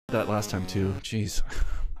that last time too. Jeez.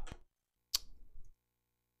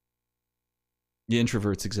 The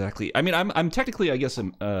introverts, exactly. I mean, I'm technically, I guess,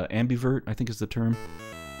 an ambivert, I think is the term.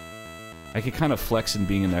 I could kind of flex in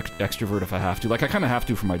being an extrovert if I have to. Like, I kind of have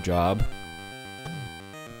to for my job.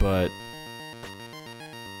 But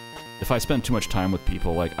if I spend too much time with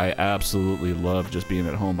people, like, I absolutely love just being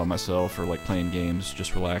at home by myself or, like, playing games,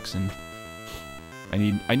 just relaxing. I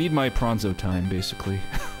need my prawnzo time, basically.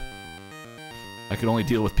 I can only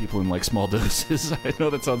deal with people in, like, small doses. I know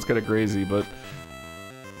that sounds kind of crazy, but...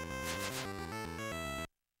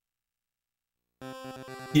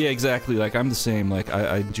 Yeah, exactly. Like, I'm the same. Like,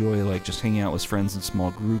 I enjoy, like, just hanging out with friends in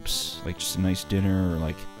small groups. Like, just a nice dinner or,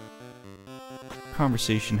 like,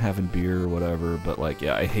 conversation, having beer or whatever. But, like,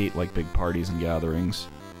 yeah, I hate, like, big parties and gatherings.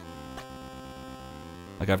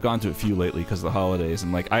 Like, I've gone to a few lately because of the holidays,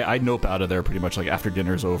 and, like, I nope out of there pretty much, like, after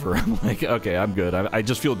dinner's over. I'm like, okay, I'm good. I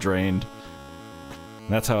just feel drained. And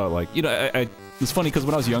that's how, like, you know, it's funny because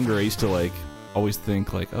when I was younger, I used to, like, always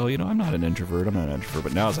think, like, oh, you know, I'm not an introvert,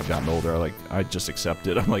 but now as I've gotten older, I just accept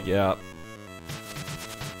it. I'm like, yeah,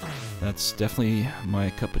 that's definitely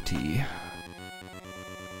my cup of tea.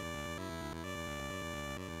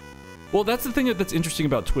 Well, that's the thing that's interesting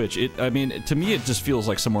about Twitch. I mean, to me, it just feels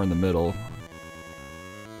like somewhere in the middle.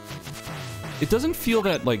 It doesn't feel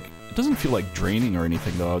that, like, it doesn't feel like draining or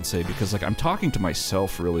anything, though, I would say, because, like, I'm talking to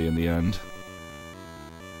myself, really, in the end.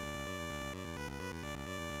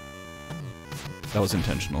 That was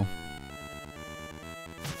intentional.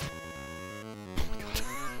 Oh my god.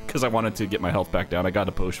 Because I wanted to get my health back down. I got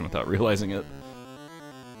a potion without realizing it.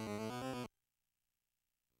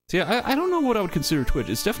 So yeah, I don't know what I would consider Twitch.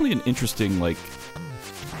 It's definitely an interesting, like...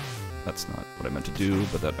 That's not what I meant to do,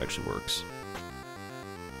 but that actually works.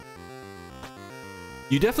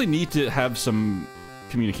 You definitely need to have some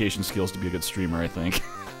communication skills to be a good streamer, I think.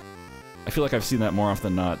 I feel like I've seen that more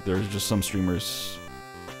often than not. There's just some streamers...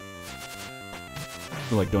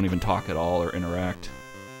 who, like, don't even talk at all or interact.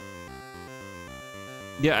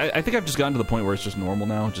 Yeah, I think I've just gotten to the point where it's just normal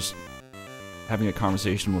now, just having a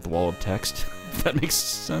conversation with a wall of text, if that makes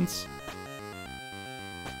sense.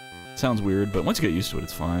 Sounds weird, but once you get used to it,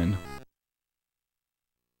 it's fine.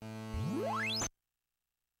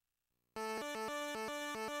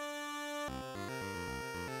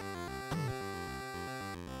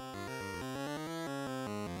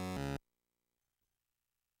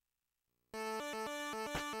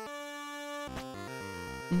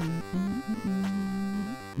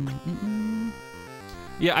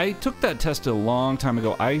 Yeah, I took that test a long time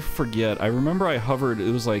ago. I forget. I remember I hovered,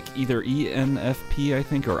 it was like either ENFP, I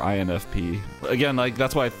think, or INFP. Again, like,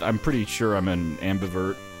 that's why I'm pretty sure I'm an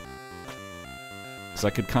ambivert. Because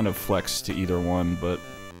I could kind of flex to either one, but...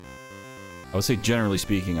 I would say, generally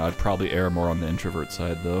speaking, I'd probably err more on the introvert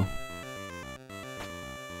side, though.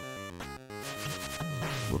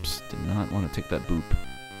 Whoops, did not want to take that boop.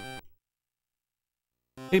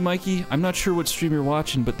 Hey Mikey, I'm not sure what stream you're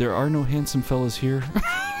watching, but there are no handsome fellas here.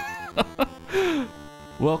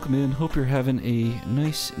 Welcome in, hope you're having a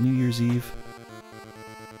nice New Year's Eve.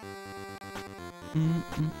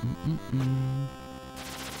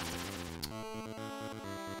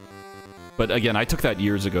 But again, I took that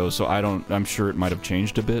years ago, so I'm sure it might have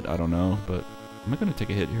changed a bit, I don't know, but... Am I gonna take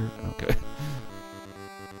a hit here? Okay.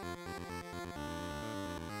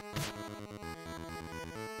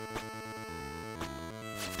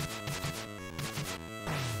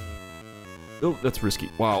 Oh, that's risky.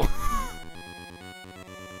 Wow.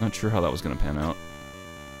 Not sure how that was going to pan out.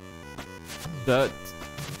 That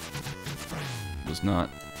was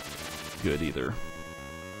not good either.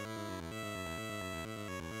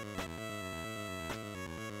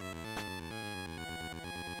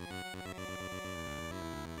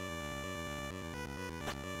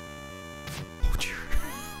 Oh dear.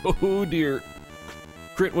 Oh dear.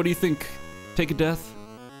 Crit, what do you think? Take a death?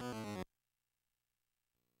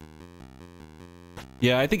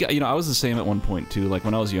 Yeah, I think, you know, I was the same at one point, too. Like,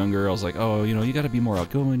 when I was younger, I was like, oh, you know, you gotta be more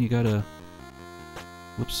outgoing, you gotta...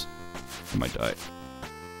 Whoops. I might die.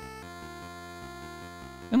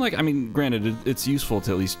 And, like, I mean, granted, it's useful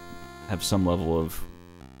to at least have some level of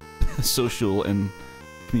social and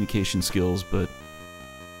communication skills, but...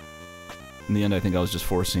 in the end, I think I was just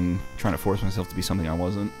trying to force myself to be something I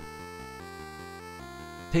wasn't.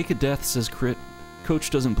 Take a death, says Crit. Coach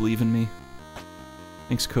doesn't believe in me.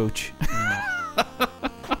 Thanks, Coach.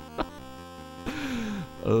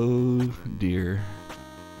 Oh dear.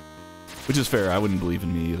 Which is fair, I wouldn't believe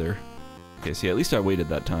in me either. Okay, so yeah, at least I waited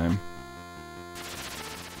that time.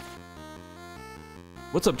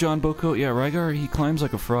 What's up, John Boko? Yeah, Rygar, he climbs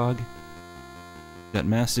like a frog. Got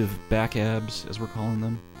massive back abs, as we're calling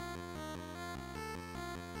them.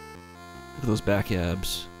 Look at those back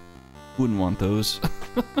abs. Wouldn't want those.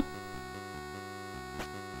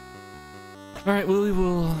 Alright, well, we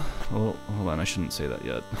will... Oh, hold on, I shouldn't say that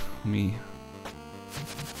yet. Let me...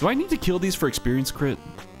 Do I need to kill these for experience crit?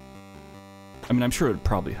 I mean, I'm sure it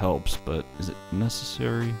probably helps, but is it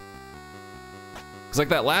necessary? Because like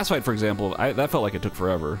that last fight, for example, that felt like it took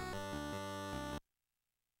forever.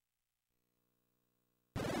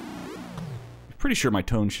 I'm pretty sure my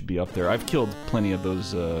tone should be up there. I've killed plenty of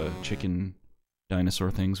those chicken dinosaur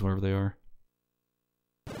things, whatever they are.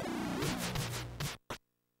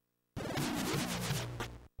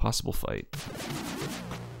 Possible fight.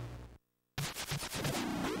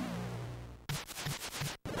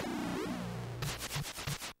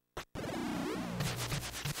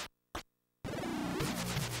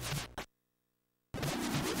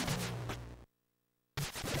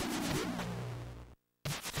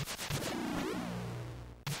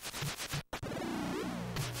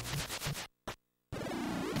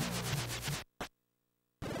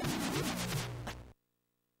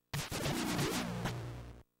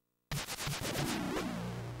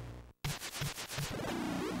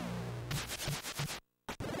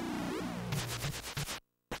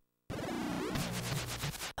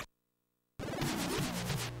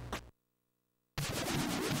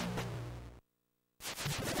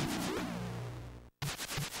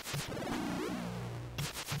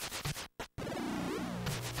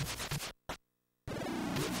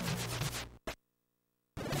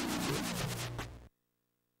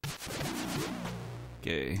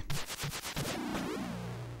 Okay.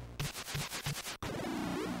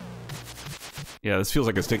 Yeah, this feels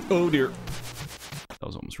like it's taking... Oh dear! That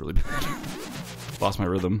was almost really bad. Lost my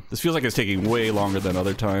rhythm. This feels like it's taking way longer than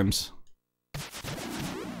other times.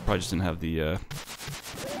 Probably just didn't have the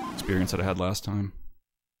experience that I had last time.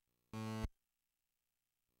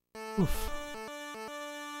 Oof.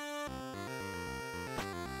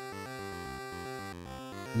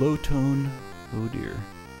 Low tone. Oh dear.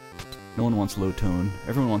 No one wants low tone.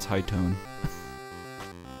 Everyone wants high tone.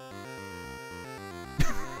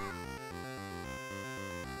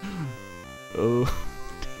 Oh.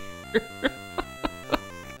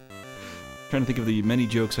 Trying to think of the many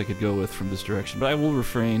jokes I could go with from this direction, but I will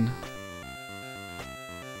refrain.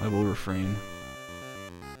 I will refrain.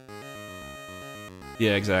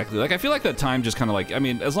 Yeah, exactly. Like, I feel like that time just kind of like... I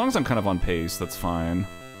mean, as long as I'm kind of on pace, that's fine.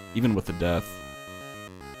 Even with the death.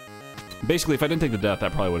 Basically, if I didn't take the death,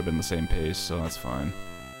 that probably would have been the same pace, so that's fine.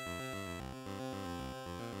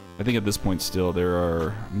 I think at this point still, there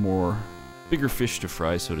are bigger fish to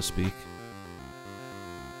fry, so to speak.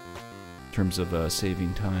 In terms of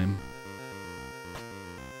saving time.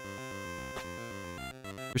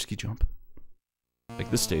 Risky jump.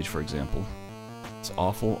 Like this stage, for example. It's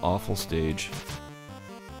awful, awful stage.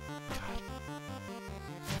 God.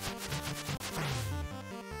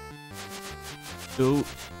 Oh.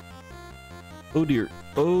 Oh dear.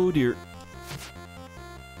 Oh dear.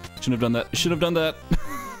 Shouldn't have done that. Should have done that.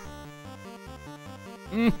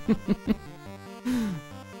 Oh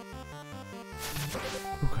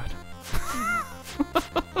god.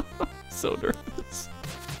 So nervous.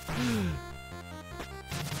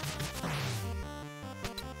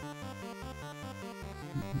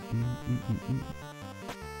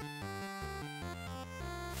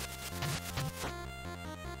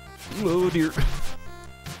 Oh dear.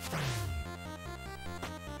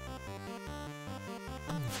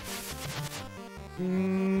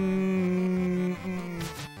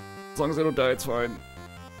 As long as I don't die, it's fine.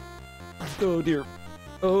 Oh dear.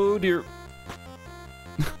 Oh dear.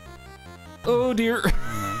 Oh dear.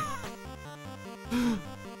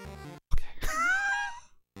 Okay.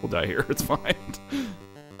 We'll die here, it's fine.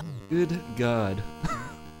 Good God.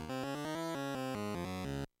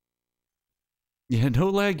 Yeah, no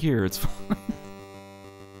lag here, it's fine.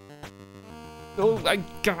 Oh my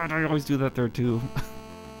God, I always do that there too.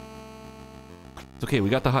 It's okay, we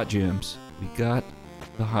got the hot jams. We got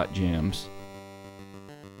the hot jams.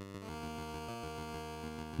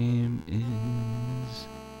 Game is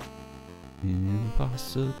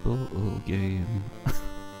impossible game.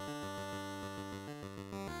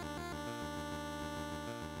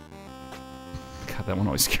 God, that one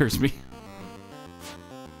always scares me.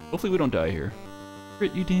 Hopefully we don't die here.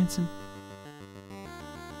 Crit, you dancing?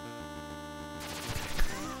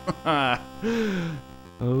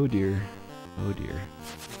 Oh dear. Oh dear.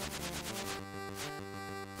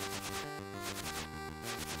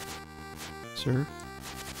 Sir?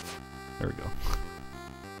 There we go.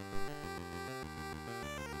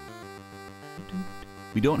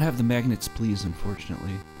 We don't have the magnets, please,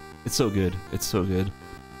 unfortunately. It's so good. It's so good.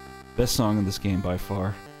 Best song in this game by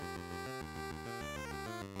far.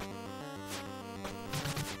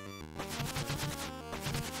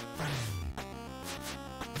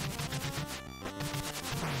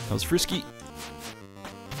 That was frisky.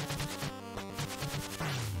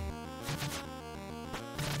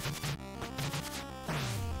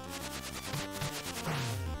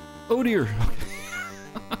 Oh dear.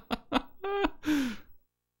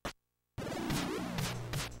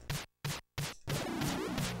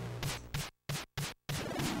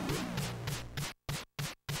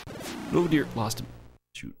 Oh dear, lost him.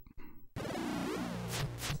 Shoot.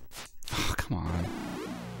 Oh, come on.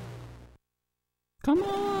 Come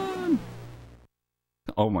on!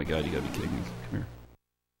 Oh my god, you gotta be kidding me. Come here.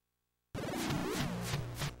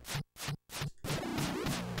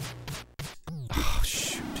 Oh,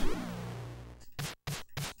 shoot.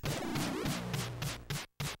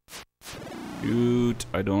 Shoot,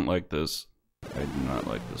 I don't like this. I do not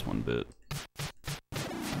like this one bit.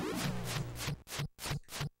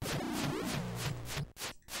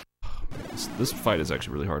 This fight is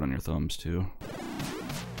actually really hard on your thumbs, too.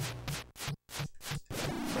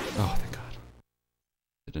 Oh, thank God.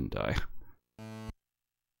 I didn't die.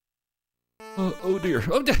 Oh dear.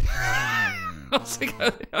 Oh, I was like,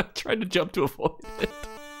 I tried to jump to avoid it.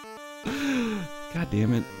 God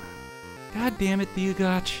damn it. God damn it,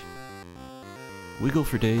 Theogotch. Wiggle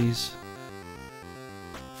for days.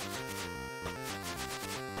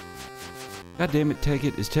 God damn it,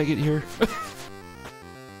 Teggett. Is Teggett here?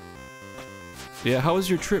 Yeah, how was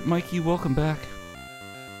your trip, Mikey? Welcome back.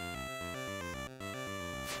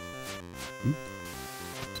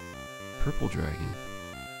 Purple dragon.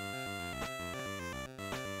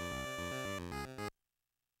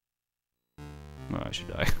 Oh, I should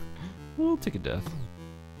die. We'll take a death.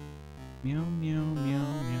 Meow, meow, meow,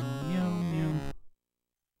 meow, meow,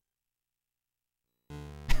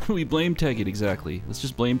 meow. We blame Teggett, exactly. Let's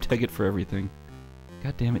just blame Teggett for everything.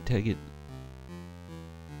 God damn it, Teggett.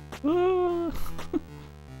 Ah.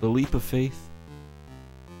 The leap of faith.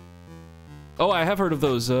 Oh, I have heard of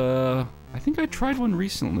those. I think I tried one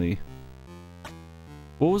recently.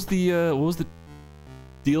 What was the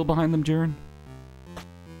deal behind them, Jaren?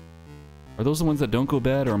 Are those the ones that don't go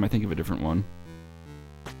bad, or am I thinking of a different one?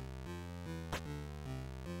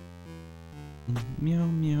 Meow,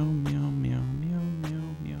 meow, meow, meow, meow,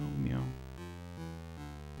 meow, meow, meow.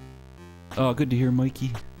 Oh, good to hear,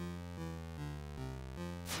 Mikey.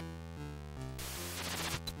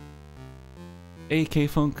 Hey,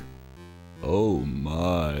 K-Funk. Oh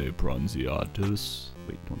my, Bronziatus.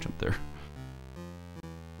 Wait, don't jump there.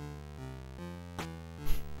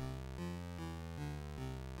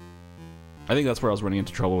 I think that's where I was running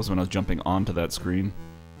into trouble, was when I was jumping onto that screen.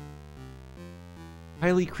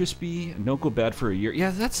 Highly crispy, don't go bad for a year. Yeah,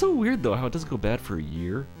 that's so weird though, how it doesn't go bad for a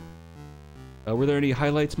year. Were there any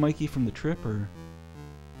highlights, Mikey, from the trip, or?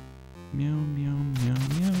 Meow, meow, meow,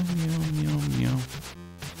 meow, meow, meow, meow.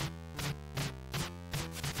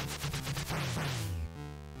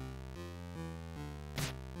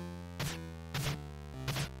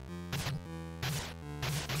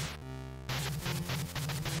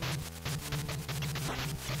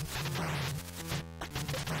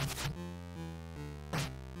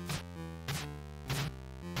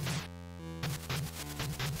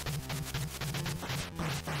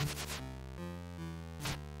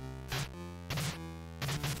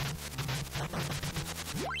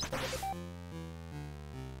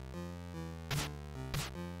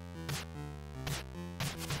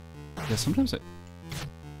 Yeah, sometimes I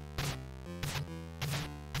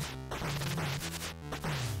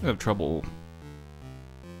have trouble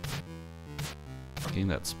getting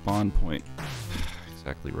that spawn point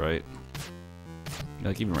exactly right.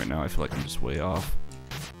 Like, even right now, I feel like I'm just way off.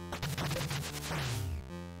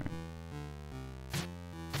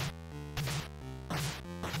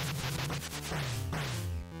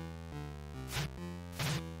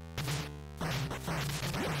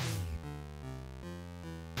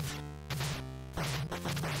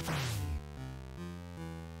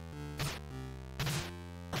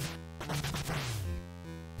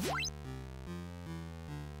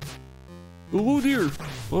 Oh dear!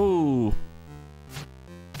 Whoa!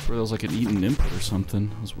 Swear that was like an eaten input or something.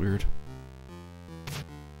 That was weird.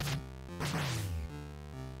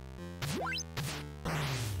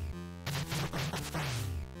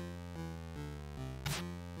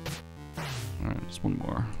 Alright, just one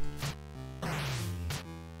more. I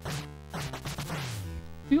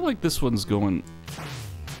feel like this one's going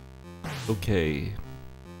okay.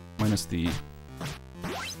 Minus the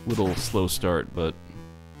little slow start, but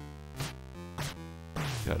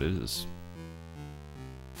God, it is.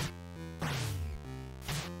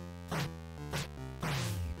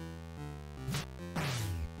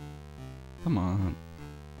 Come on.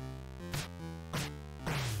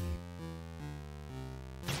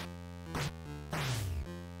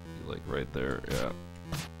 right there, yeah.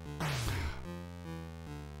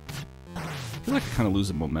 I feel like I kind of lose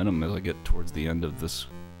the momentum as I get towards the end of this.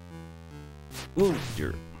 Ooh,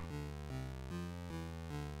 dear.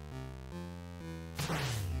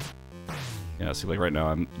 Yeah, see, like right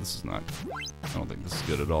now, this is not, I don't think this is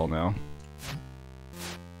good at all now.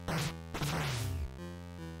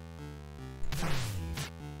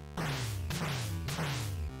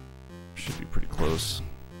 Should be pretty close.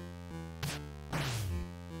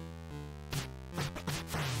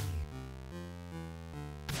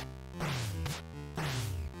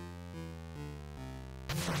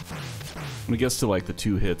 When it gets to like the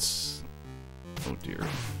 2 hits, oh dear.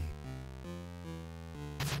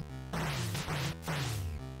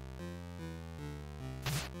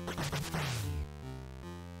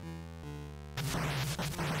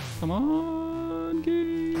 Come on,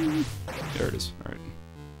 game. There it is. All right.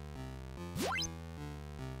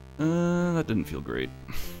 That didn't feel great.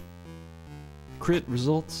 Crit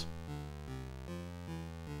results.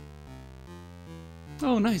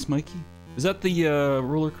 Oh, nice, Mikey. Is that the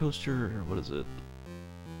roller coaster, or what is it?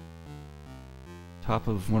 Top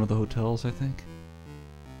of one of the hotels, I think.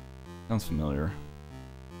 Sounds familiar.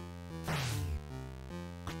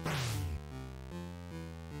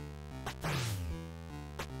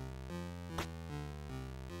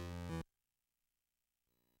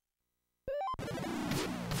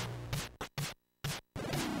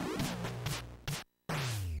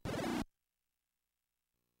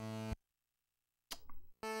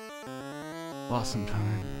 Lost some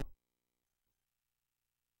time.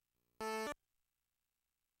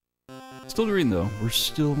 Still green though. We're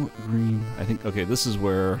still green. I think. Okay, this is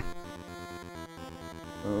where.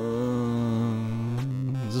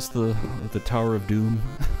 Is this the Tower of Doom?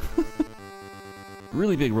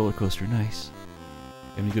 Really big roller coaster. Nice.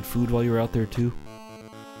 Have any good food while you were out there too?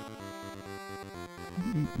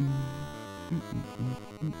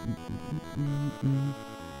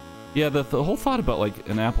 Yeah, the whole thought about like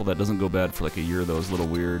an apple that doesn't go bad for like a year though is a little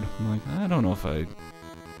weird. I'm like, I don't know if I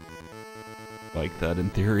like that in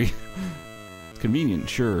theory. It's convenient,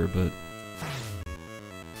 sure, but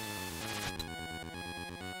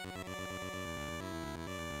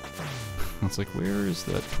it's like, where is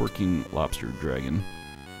that twerking lobster dragon?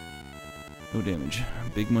 No damage.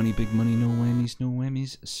 Big money, no whammies, no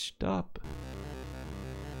whammies. Stop.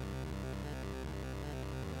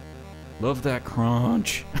 Love that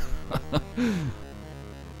crunch. Oh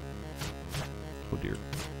dear.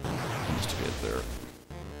 Almost hit there.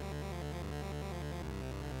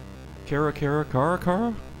 Cara?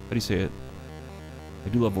 How do you say it? I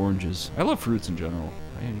do love oranges. I love fruits in general.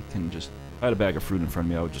 I can just... If I had a bag of fruit in front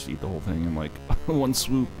of me, I would just eat the whole thing in like one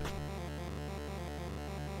swoop.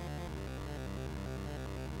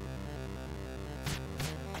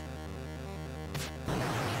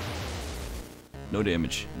 No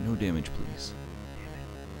damage. No damage, please.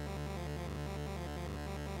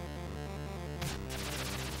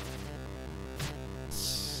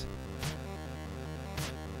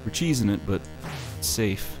 We're cheesing it, but it's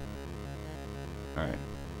safe. Alright.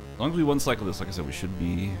 As long as we one cycle this, like I said, we should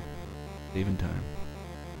be saving time.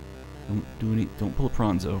 Don't pull a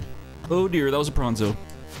prawnzo. Oh dear, that was a prawnzo.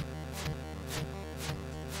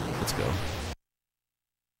 Let's go.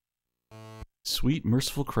 Sweet,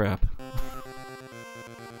 merciful crap.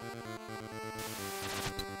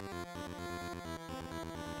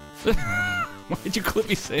 Why did you clip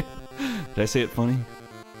me say it? Did I say it funny?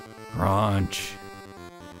 Crunch.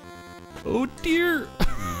 Oh dear!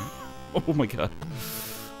 Oh my god.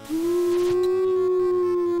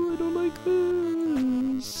 Ooh, I don't like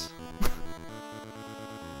this.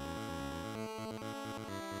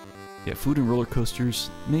 Yeah, food and roller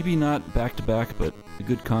coasters. Maybe not back to back, but a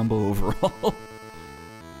good combo overall.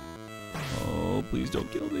 Oh, please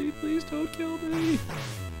don't kill me. Please don't kill me.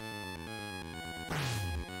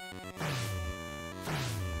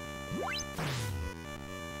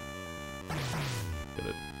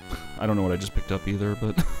 I don't know what I just picked up either,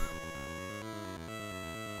 but...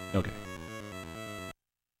 Okay.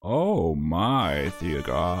 Oh my,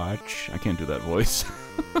 Theogotch. I can't do that voice.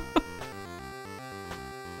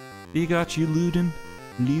 Theogotch, you Luden?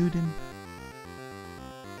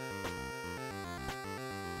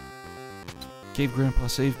 Cave Grandpa,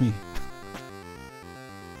 save me.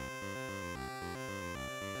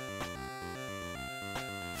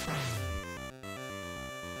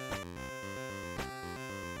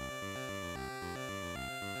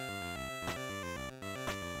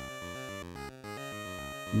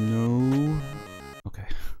 No. Okay.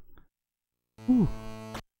 Whew.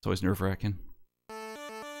 It's always nerve-wracking.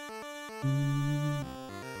 I'm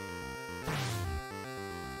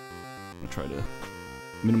gonna try to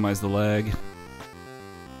Minimize the lag.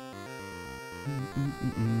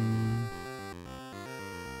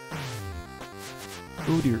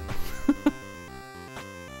 Oh dear.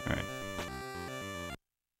 Alright.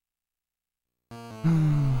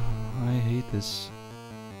 I hate this.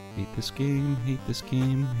 Hate this game, hate this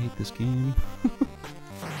game, hate this game.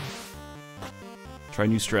 Try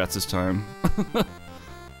new strats this time. This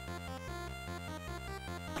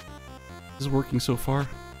is working so far.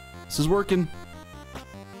 This is working.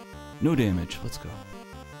 No damage. Let's go.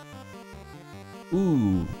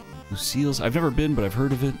 Ooh, Lucille's. I've never been, but I've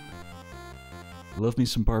heard of it. Love me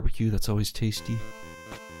some barbecue. That's always tasty.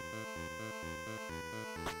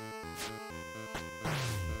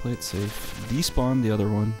 Play it safe. Despawn the other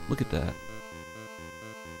one. Look at that.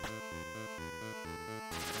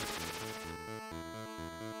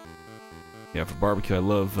 Yeah, for barbecue, I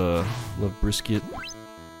love brisket.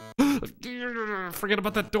 Forget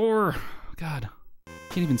about that door. God,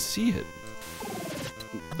 can't even see it.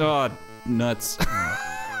 Oh, nuts.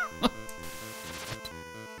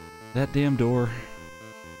 That damn door.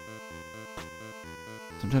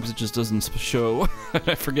 Sometimes it just doesn't show.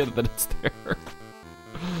 I forget that it's there.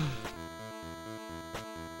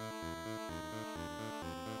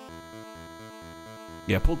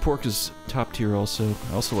 Yeah, pulled pork is top tier also.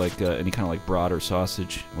 I also like any kind of like broad or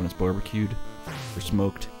sausage when it's barbecued or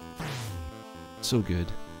smoked. So good.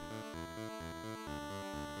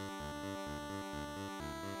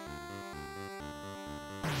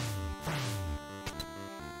 I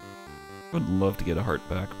would love to get a heart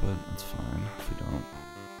back, but that's fine if we don't.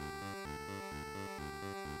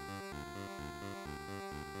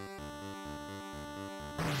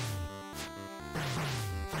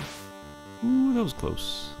 Ooh, that was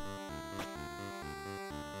close.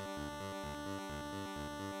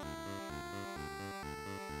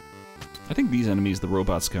 I think these enemies, the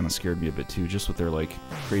robots, kind of scared me a bit too, just with their like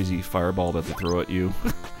crazy fireball that they throw at you.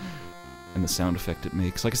 And the sound effect it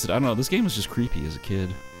makes. Like I said, I don't know, this game was just creepy as a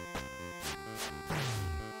kid.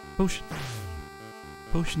 Potion.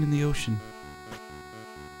 Potion in the ocean.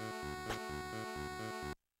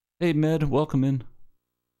 Hey Med, welcome in.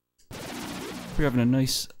 Hope you're having a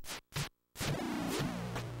nice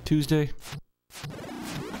Tuesday.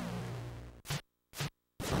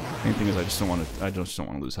 Main thing is I just don't want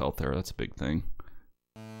to lose health there. That's a big thing.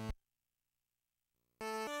 All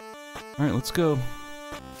right, let's go.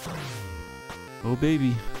 Oh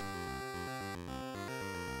baby.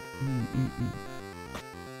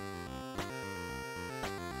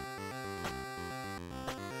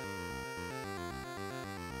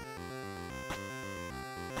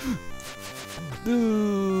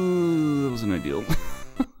 Ooh, that wasn't ideal.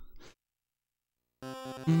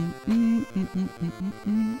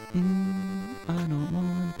 I don't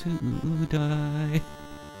want to die.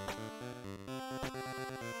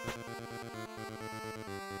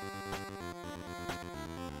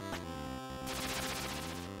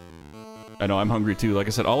 I know, I'm hungry too. Like I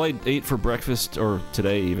said, all I ate for breakfast, or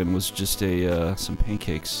today even, was just a some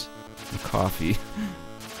pancakes and coffee.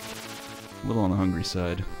 A little on the hungry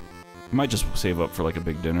side. I might just save up for like a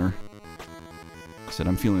big dinner. Like I said,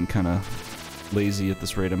 I'm feeling kind of lazy at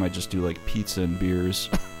this rate. I might just do like pizza and beers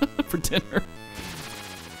for dinner.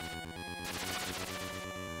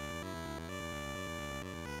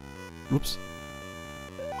 Whoops.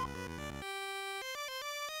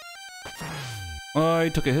 I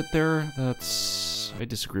took a hit there. That's... I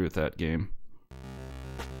disagree with that game.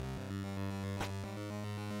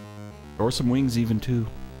 Or some wings even too.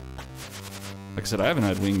 Like I said, I haven't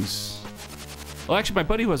had wings. Well, actually, my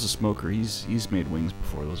buddy who has a smoker, he's made wings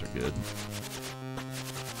before. Those are good.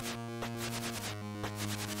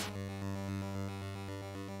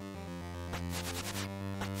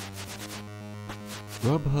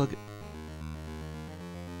 Rub hug.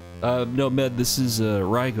 No, Med, this is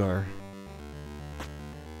Rygar.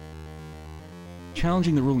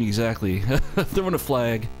 Challenging the ruling exactly. Throwing a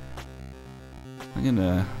flag. We need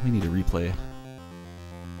a replay.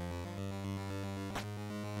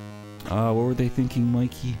 What were they thinking,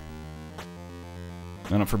 Mikey? I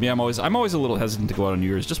don't know, for me, I'm always a little hesitant to go out on New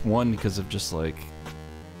Year's. Just one, because of just like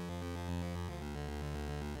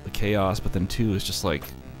the chaos, but then two is just like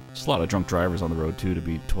a lot of drunk drivers on the road too, to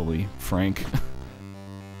be totally frank.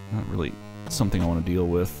 Not really something I want to deal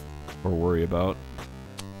with or worry about.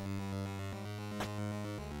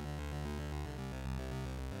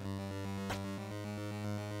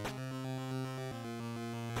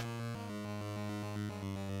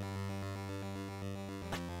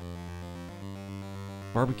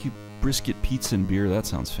 Barbecue, brisket, pizza, and beer. That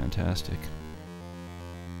sounds fantastic.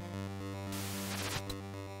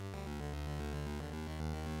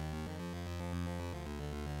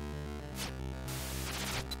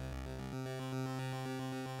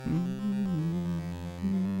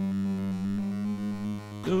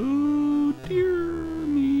 Oh, dear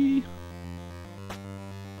me.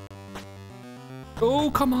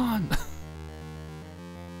 Oh, come on.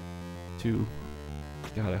 2.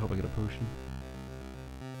 God, I hope I get a potion.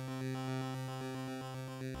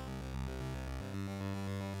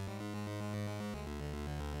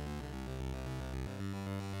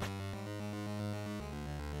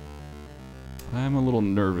 I'm a little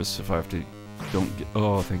nervous if I have to... Don't get...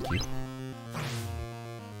 Oh, thank you.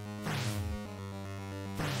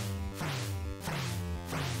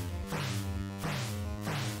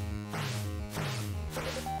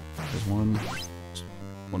 There's one. Just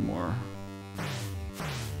one more.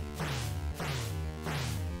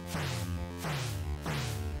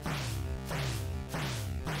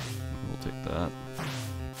 We'll take that.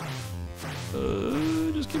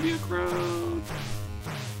 Just give me a crown.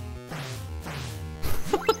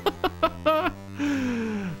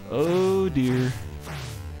 Oh dear.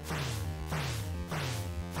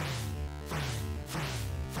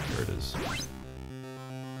 Here it is.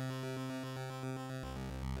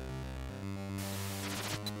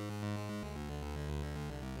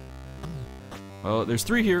 Oh, there's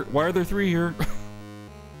 3 here. Why are there 3 here?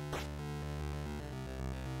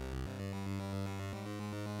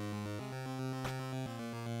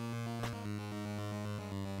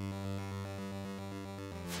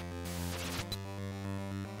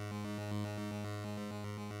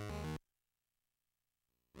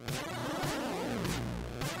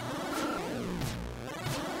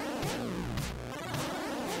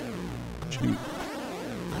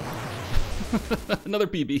 Another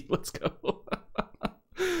PB. Let's go.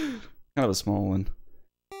 Kind of a small one.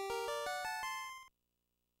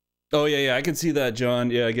 Oh yeah, I can see that, John.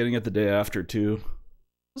 Yeah, getting it the day after too.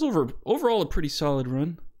 It was overall a pretty solid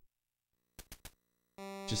run.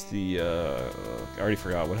 Just the I already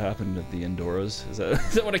forgot what happened at the Endoras. Is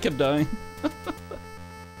that what I kept dying?